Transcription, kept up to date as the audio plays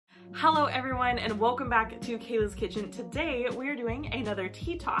Hello everyone and welcome back to Kayla's Kitchen. Today we are doing another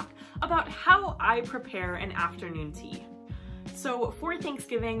tea talk about how I prepare an afternoon tea. So for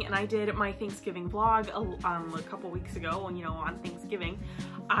Thanksgiving, and I did my Thanksgiving vlog a couple weeks ago, on Thanksgiving,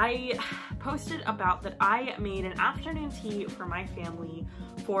 I posted about that I made an afternoon tea for my family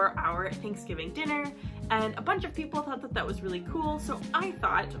for our Thanksgiving dinner, and a bunch of people thought that that was really cool, so I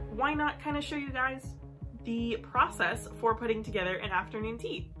thought, why not kind of show you guys the process for putting together an afternoon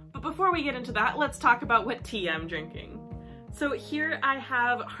tea. But before we get into that, let's talk about what tea I'm drinking. So here I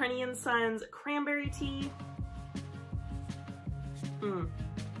have Honey & Sons cranberry tea.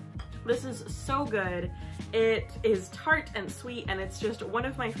 This is so good. It is tart and sweet, and it's just one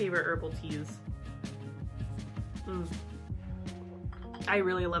of my favorite herbal teas. I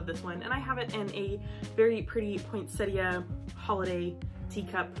really love this one, and I have it in a very pretty poinsettia holiday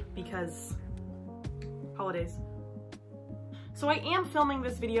teacup because holidays. So I am filming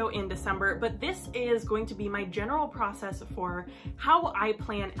this video in December, but this is going to be my general process for how I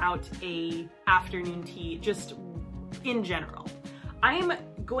plan out a afternoon tea, just in general. I'm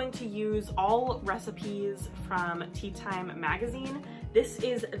going to use all recipes from Tea Time magazine. This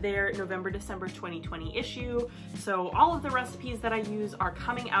is their November-December 2020 issue, so all of the recipes that I use are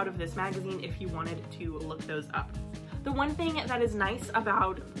coming out of this magazine if you wanted to look those up. The one thing that is nice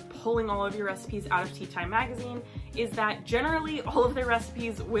about pulling all of your recipes out of Tea Time magazine is that generally all of their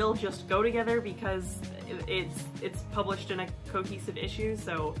recipes will just go together because it's published in a cohesive issue,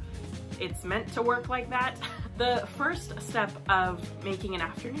 so it's meant to work like that. The first step of making an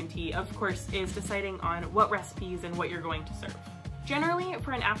afternoon tea, of course, is deciding on what recipes and what you're going to serve. Generally,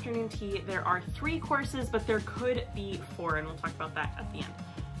 for an afternoon tea, there are 3 courses, but there could be 4, and we'll talk about that at the end.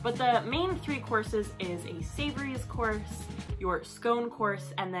 But the main 3 courses is a savories course, your scone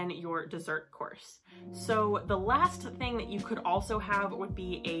course, and then your dessert course. So the last thing that you could also have would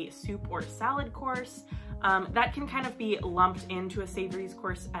be a soup or salad course. That can kind of be lumped into a savories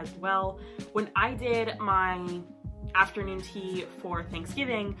course as well. When I did my afternoon tea for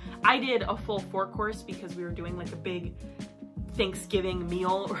Thanksgiving, I did a full 4 course because we were doing like a big Thanksgiving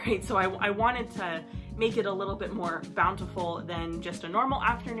meal, right? So I wanted to make it a little bit more bountiful than just a normal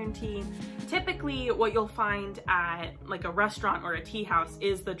afternoon tea. Typically what you'll find at like a restaurant or a tea house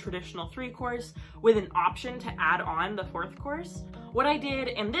is the traditional 3 course with an option to add on the 4th course. What I did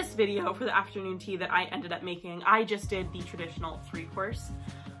in this video for the afternoon tea that I ended up making, I just did the traditional 3 course.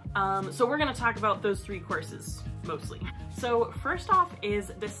 So we're gonna talk about those 3 courses mostly. So first off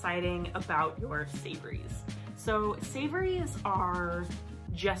is deciding about your savories. So savories are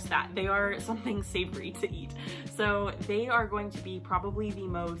just that. They are something savory to eat. So they are going to be probably the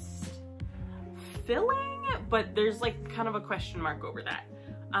most filling, but there's like kind of a question mark over that.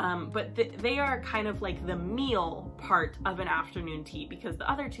 But they are kind of like the meal part of an afternoon tea, because the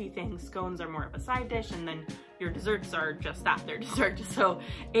other 2 things, scones are more of a side dish, and then your desserts are just that, they're dessert. So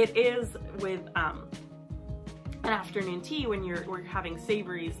it is with an afternoon tea when we're having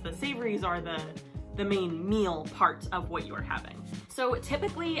savories, the savories are the main meal part of what you're having. So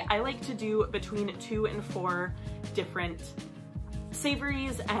typically I like to do between 2 and 4 different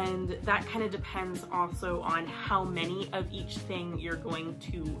savories, and that kind of depends also on how many of each thing you're going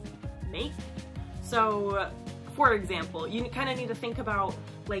to make. So for example, you kind of need to think about,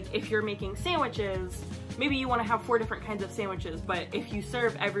 like, if you're making sandwiches, maybe you want to have 4 different kinds of sandwiches, but if you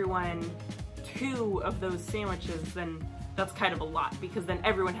serve everyone 2 of those sandwiches, then that's kind of a lot, because then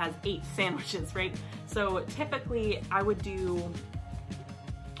everyone has 8 sandwiches, right? So typically I would do,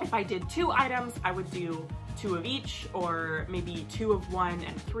 if I did 2 items, I would do 2 of each, or maybe 2 of one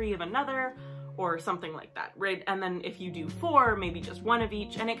and 3 of another, or something like that, right? And then if you do 4, maybe just 1 of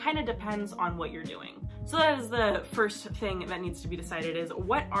each, and it kind of depends on what you're doing. So that is the first thing that needs to be decided, is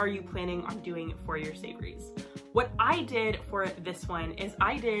what are you planning on doing for your savories? What I did for this one is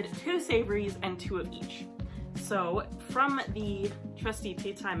I did 2 savories and 2 of each. So from the trusty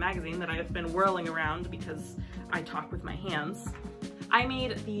Tea Time magazine that I've been whirling around because I talk with my hands, I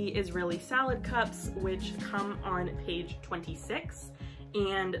made the Israeli salad cups, which come on page 26,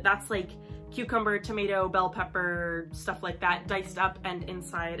 and that's like cucumber, tomato, bell pepper, stuff like that, diced up and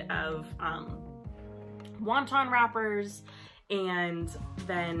inside of wonton wrappers, and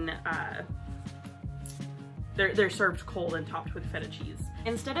then they're served cold and topped with feta cheese.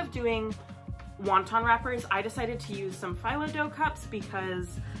 Instead of doing wonton wrappers, I decided to use some phyllo dough cups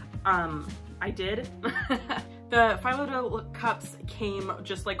because I did. The phyllo dough cups came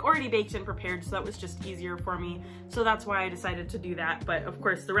just like already baked and prepared, so that was just easier for me. So that's why I decided to do that. But of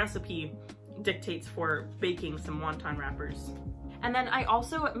course the recipe dictates for baking some wonton wrappers. And then I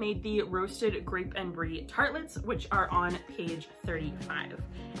also made the roasted grape and brie tartlets, which are on page 35.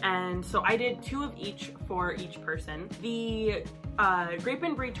 And so I did 2 of each for each person. The grape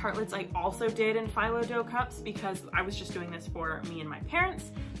and brie tartlets I also did in phyllo dough cups because I was just doing this for me and my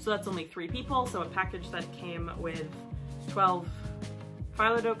parents. So that's only 3 people. So a package that came with 12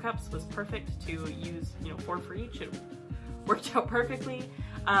 phyllo dough cups was perfect to use, you know, 4 for each. It worked out perfectly.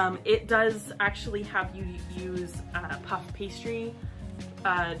 It does actually have you use puff pastry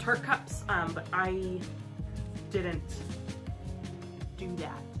tart cups, but I didn't do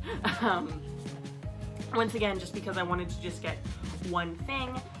that. Once again, just because I wanted to just get one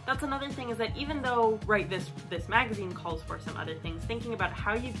thing. That's another thing, is that even though, right, this magazine calls for some other things, thinking about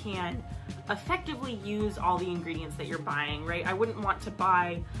how you can effectively use all the ingredients that you're buying, right? I wouldn't want to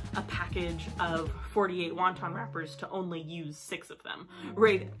buy a package of 48 wonton wrappers to only use 6 of them,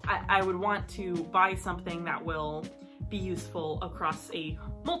 right? I would want to buy something that will be useful across a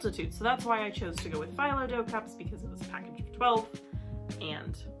multitude. So that's why I chose to go with phyllo dough cups, because it was a package of 12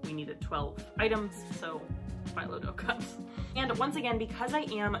 and we needed 12 items, so phyllo dough cups. And once again, because I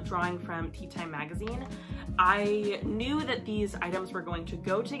am drawing from Tea Time magazine, I knew that these items were going to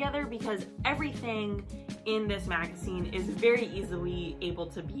go together because everything in this magazine is very easily able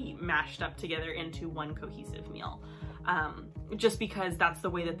to be mashed up together into one cohesive meal. Just because that's the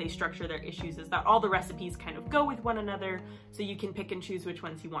way that they structure their issues, is that all the recipes kind of go with one another, so you can pick and choose which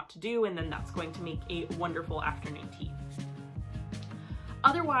ones you want to do, and then that's going to make a wonderful afternoon tea.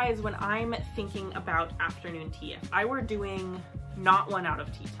 Otherwise, when I'm thinking about afternoon tea, if I were doing not one out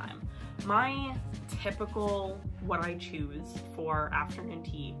of Tea Time, my typical, what I choose for afternoon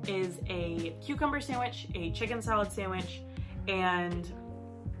tea is a cucumber sandwich, a chicken salad sandwich, and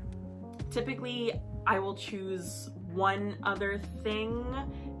typically I will choose one other thing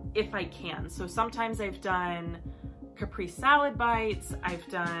if I can. So sometimes I've done Capri salad bites, I've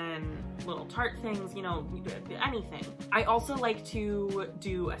done little tart things, you know, anything. I also like to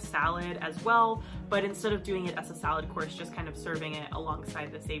do a salad as well, but instead of doing it as a salad course, just kind of serving it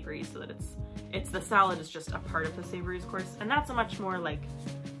alongside the savories, so that it's the salad is just a part of the savories course. And that's a much more like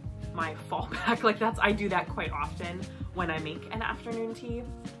my fallback. Like I do that quite often when I make an afternoon tea.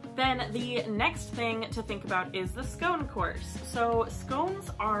 Then the next thing to think about is the scone course. So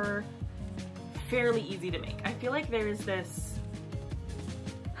scones are fairly easy to make. I feel like there's this,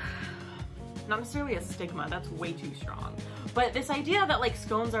 not necessarily a stigma, that's way too strong, but this idea that like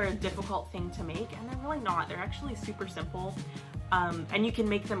scones are a difficult thing to make, and they're really not. They're actually super simple, and you can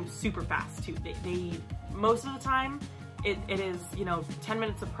make them super fast too. They most of the time, it is, you know, 10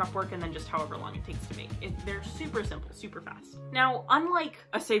 minutes of prep work and then just however long it takes to make. They're super simple, super fast. Now, unlike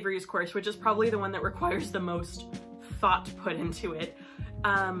a savories course, which is probably the one that requires the most thought put into it,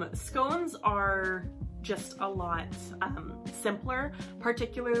 scones are just a lot simpler,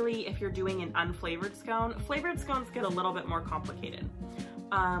 particularly if you're doing an unflavored scone. Flavored scones get a little bit more complicated.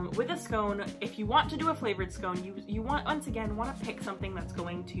 With a scone, if you want to do a flavored scone, you want, once again, want to pick something that's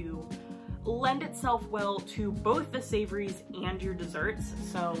going to lend itself well to both the savories and your desserts.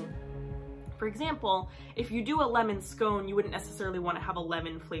 So, for example, if you do a lemon scone, you wouldn't necessarily want to have a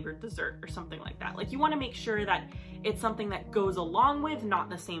lemon flavored dessert or something like that. Like, you want to make sure that it's something that goes along with,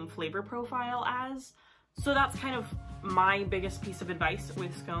 not the same flavor profile as. So that's kind of my biggest piece of advice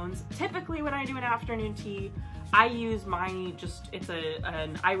with scones. Typically when I do an afternoon tea, I use it's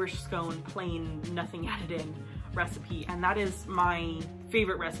an Irish scone, plain, nothing added in recipe, and that is my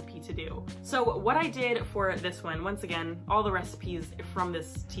favorite recipe to do. So what I did for this one, once again, all the recipes from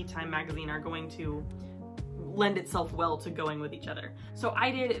this Tea Time magazine are going to lend itself well to going with each other. So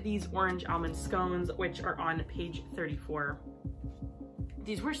I did these orange almond scones, which are on page 34.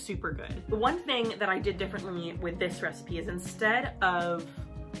 These were super good. The one thing that I did differently with this recipe is, instead of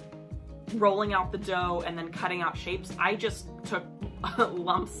rolling out the dough and then cutting out shapes, I just took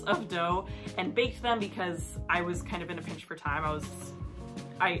lumps of dough and baked them, because I was kind of in a pinch for time.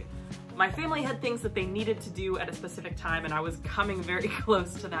 My family had things that they needed to do at a specific time, and I was coming very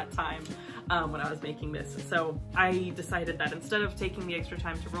close to that time when I was making this. So I decided that instead of taking the extra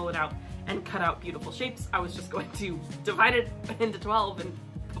time to roll it out and cut out beautiful shapes, I was just going to divide it into 12 and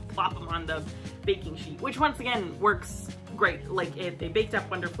plop them on the baking sheet, which once again works great. Like, they baked up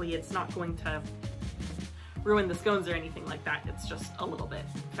wonderfully. It's not going to ruin the scones or anything like that. It's just a little bit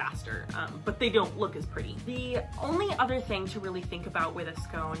faster, but they don't look as pretty. The only other thing to really think about with a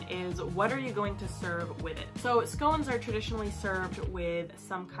scone is, what are you going to serve with it? So scones are traditionally served with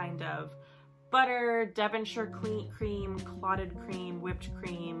some kind of butter, Devonshire cream, clotted cream, whipped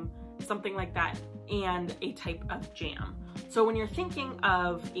cream, something like that, and a type of jam. So when you're thinking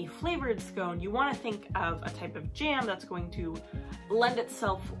of a flavored scone, you want to think of a type of jam that's going to lend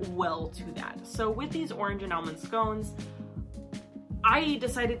itself well to that. So with these orange and almond scones, I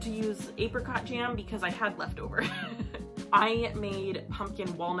decided to use apricot jam because I had leftover. I made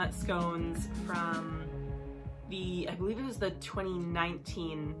pumpkin walnut scones from I believe it was the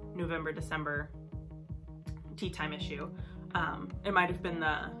 2019 November-December tea time issue. It might have been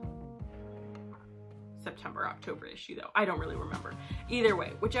the September-October issue though. I don't really remember. Either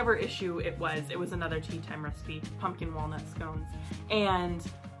way, whichever issue it was another tea time recipe, pumpkin walnut scones. And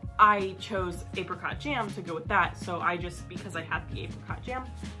I chose apricot jam to go with that. So because I had the apricot jam,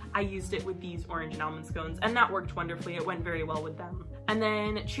 I used it with these orange and almond scones, and that worked wonderfully. It went very well with them. And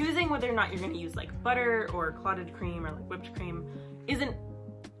then choosing whether or not you're going to use like butter or clotted cream or like whipped cream isn't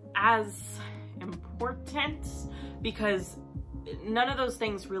as important because none of those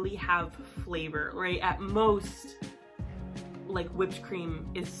things really have flavor, right? At most, like whipped cream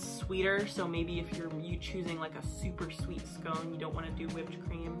is sweeter, so maybe if you're choosing like a super sweet scone, you don't want to do whipped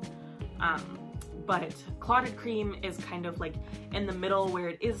cream. But clotted cream is kind of like in the middle where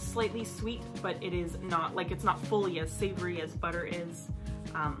it is slightly sweet, but it is not like, it's not fully as savory as butter is.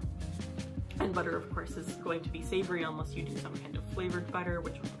 And butter, of course, is going to be savory unless you do some kind of flavored butter,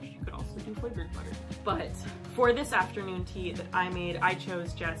 which you could also do flavored butter. But for this afternoon tea that I made, I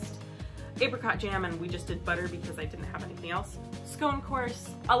chose just apricot jam, and we just did butter because I didn't have anything else. Scone course,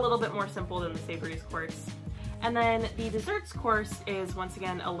 a little bit more simple than the savories course. And then the desserts course is once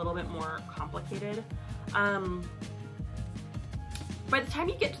again a little bit more complicated. By the time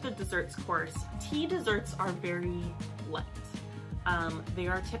you get to the desserts course, tea desserts are very light. They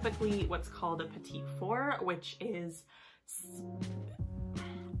are typically what's called a petit four, which is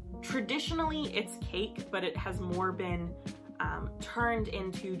traditionally it's cake, but it has more been turned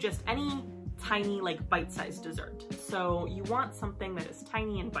into just any tiny like bite-sized dessert. So you want something that is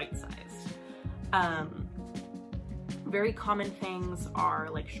tiny and bite-sized. Very common things are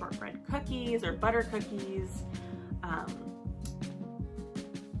like shortbread cookies or butter cookies.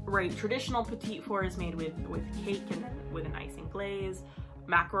 Right, traditional petit four is made with cake and then with an icing glaze.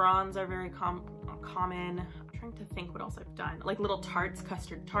 Macarons are very common. I'm trying to think what else I've done. Like little tarts,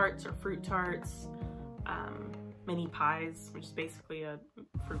 custard tarts or fruit tarts. Mini pies, which is basically a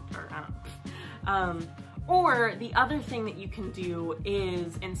fruit tart, I don't know. Or the other thing that you can do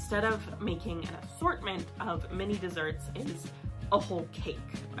is, instead of making an assortment of mini desserts, is a whole cake,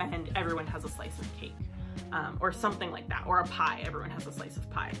 and everyone has a slice of cake. Or something like that, or a pie, everyone has a slice of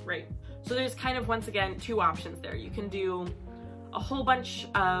pie, right? So there's kind of, once again, two options there. You can do a whole bunch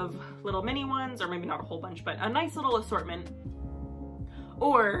of little mini ones, or maybe not a whole bunch, but a nice little assortment,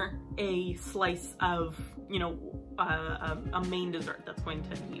 or a slice of, you know, a main dessert that's going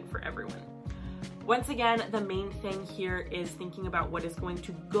to be for everyone. Once again, the main thing here is thinking about what is going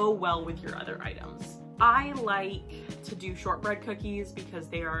to go well with your other items. I like to do shortbread cookies because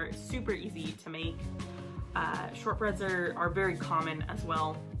they are super easy to make. Shortbreads are very common as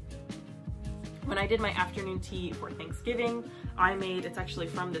well. When I did my afternoon tea for Thanksgiving, I made, it's actually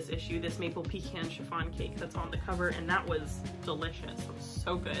from this issue, this maple pecan chiffon cake that's on the cover, and that was delicious. It was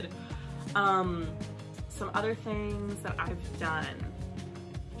so good. Some other things that I've done.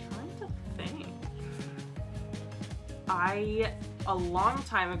 I'm trying to think. I, a long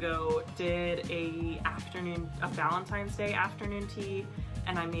time ago, did a Valentine's Day afternoon tea,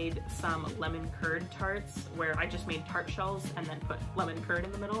 and I made some lemon curd tarts where I just made tart shells and then put lemon curd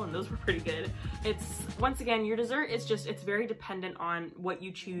in the middle, and those were pretty good. It's, once again, your dessert is just, it's very dependent on what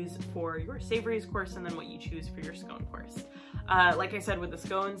you choose for your savories course and then what you choose for your scone course. Like I said with the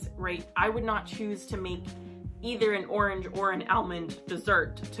scones, right, I would not choose to make either an orange or an almond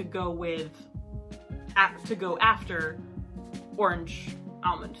dessert to go after orange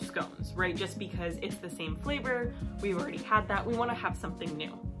almond scones, right? Just because it's the same flavor, we've already had that, we want to have something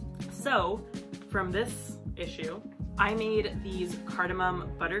new. So from this issue, I made these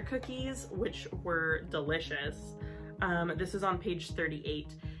cardamom butter cookies, which were delicious. This is on page 38.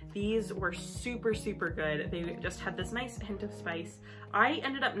 These were super, super good. They just had this nice hint of spice. I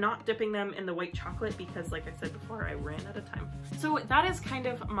ended up not dipping them in the white chocolate because, like I said before, I ran out of time. So that is kind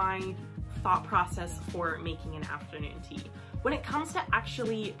of my thought process for making an afternoon tea. When it comes to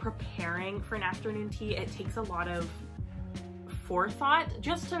actually preparing for an afternoon tea, it takes a lot of forethought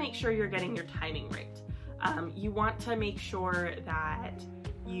just to make sure you're getting your timing right. You want to make sure that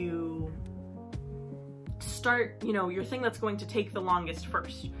you start, you know, your thing that's going to take the longest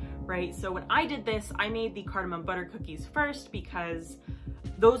first, right? So when I did this, I made the cardamom butter cookies first because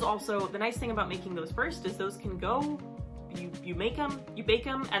those also, the nice thing about making those first is those can go, you make them, you bake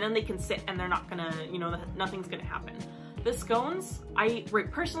them, and then they can sit and they're not gonna, you know, nothing's gonna happen. The scones,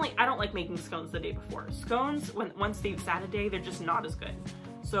 personally, I don't like making scones the day before. Scones, once they've sat a day, they're just not as good.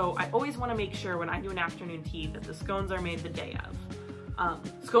 So I always want to make sure when I do an afternoon tea that the scones are made the day of.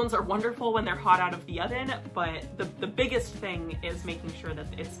 Scones are wonderful when they're hot out of the oven, but the biggest thing is making sure that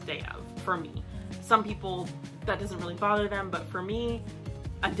it's day of, for me. Some people, that doesn't really bother them, but for me,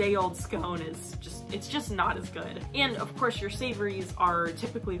 a day-old scone is it's just not as good. And of course your savories are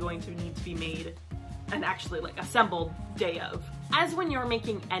typically going to need to be made and actually like assembled day of. As when you're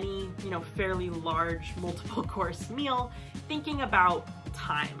making any, you know, fairly large multiple course meal, thinking about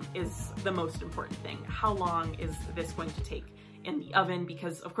time is the most important thing. How long is this going to take in the oven?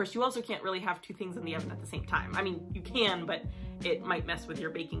 Because of course you also can't really have two things in the oven at the same time. I mean, you can, but it might mess with your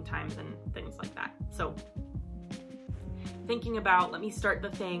baking times and things like that. So thinking about, let me start the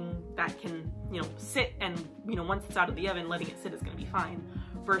thing that can, you know, sit and, you know, once it's out of the oven, letting it sit is gonna be fine,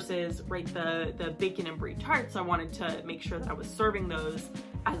 versus, right, the bacon and brie tarts, I wanted to make sure that I was serving those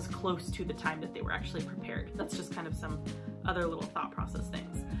as close to the time that they were actually prepared. That's just kind of some other little thought process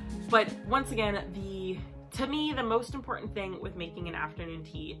things. But once again, to me, the most important thing with making an afternoon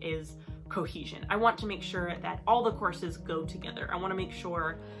tea is cohesion. I want to make sure that all the courses go together. I want to make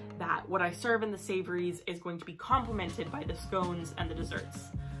sure that what I serve in the savories is going to be complemented by the scones and the desserts.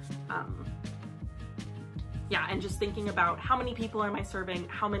 Yeah, and just thinking about how many people am I serving,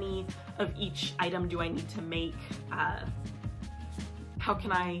 how many of each item do I need to make, how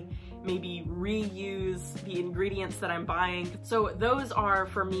can I maybe reuse the ingredients that I'm buying. So those are,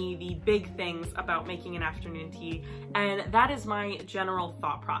 for me, the big things about making an afternoon tea, and that is my general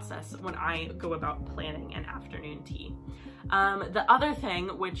thought process when I go about planning an afternoon tea. The other thing,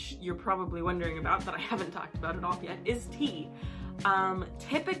 which you're probably wondering about that I haven't talked about at all yet, is tea.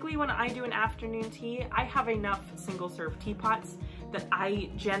 Typically when I do an afternoon tea, I have enough single serve teapots that I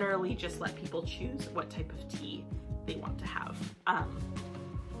generally just let people choose what type of tea they want to have.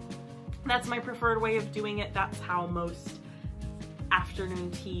 That's my preferred way of doing it. That's how most afternoon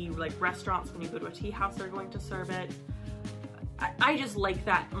tea, like restaurants, when you go to a tea house, are going to serve it. I just like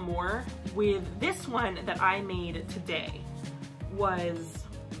that more. With this one that I made today,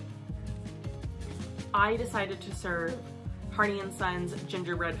 I decided to serve Hardy & Sons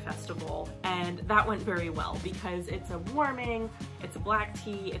Gingerbread Festival, and that went very well because it's a warming, it's a black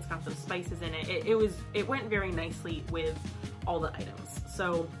tea, it's got those spices in it. It went very nicely with all the items.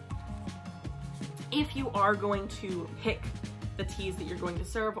 So if you are going to pick the teas that you're going to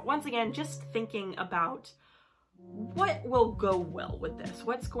serve, once again, just thinking about what will go well with this,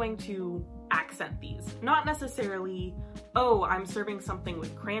 what's going to accent these. Not necessarily, oh, I'm serving something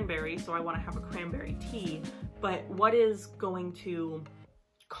with cranberry, so I want to have a cranberry tea, but what is going to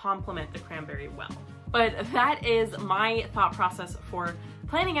complement the cranberry well. But that is my thought process for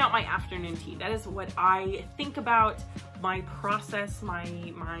planning out my afternoon tea. That is what I think about, my process, my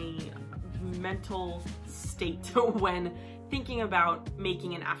mental state when thinking about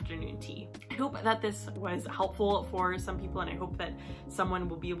making an afternoon tea. I hope that this was helpful for some people, and I hope that someone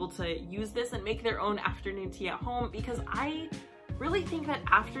will be able to use this and make their own afternoon tea at home, because I really think that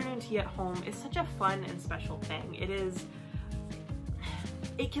afternoon tea at home is such a fun and special thing.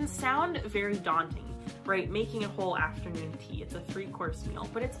 It can sound very daunting, right? Making a whole afternoon tea. It's a 3-course meal,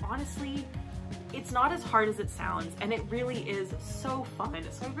 but it's honestly, it's not as hard as it sounds, and it really is so fun.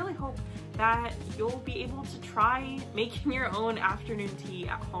 So I really hope that you'll be able to try making your own afternoon tea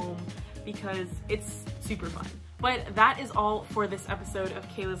at home, because it's super fun. But that is all for this episode of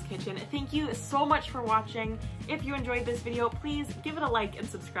Kayla's Kitchen. Thank you so much for watching. If you enjoyed this video, please give it a like and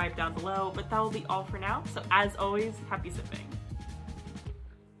subscribe down below, but that will be all for now. So as always, happy sipping.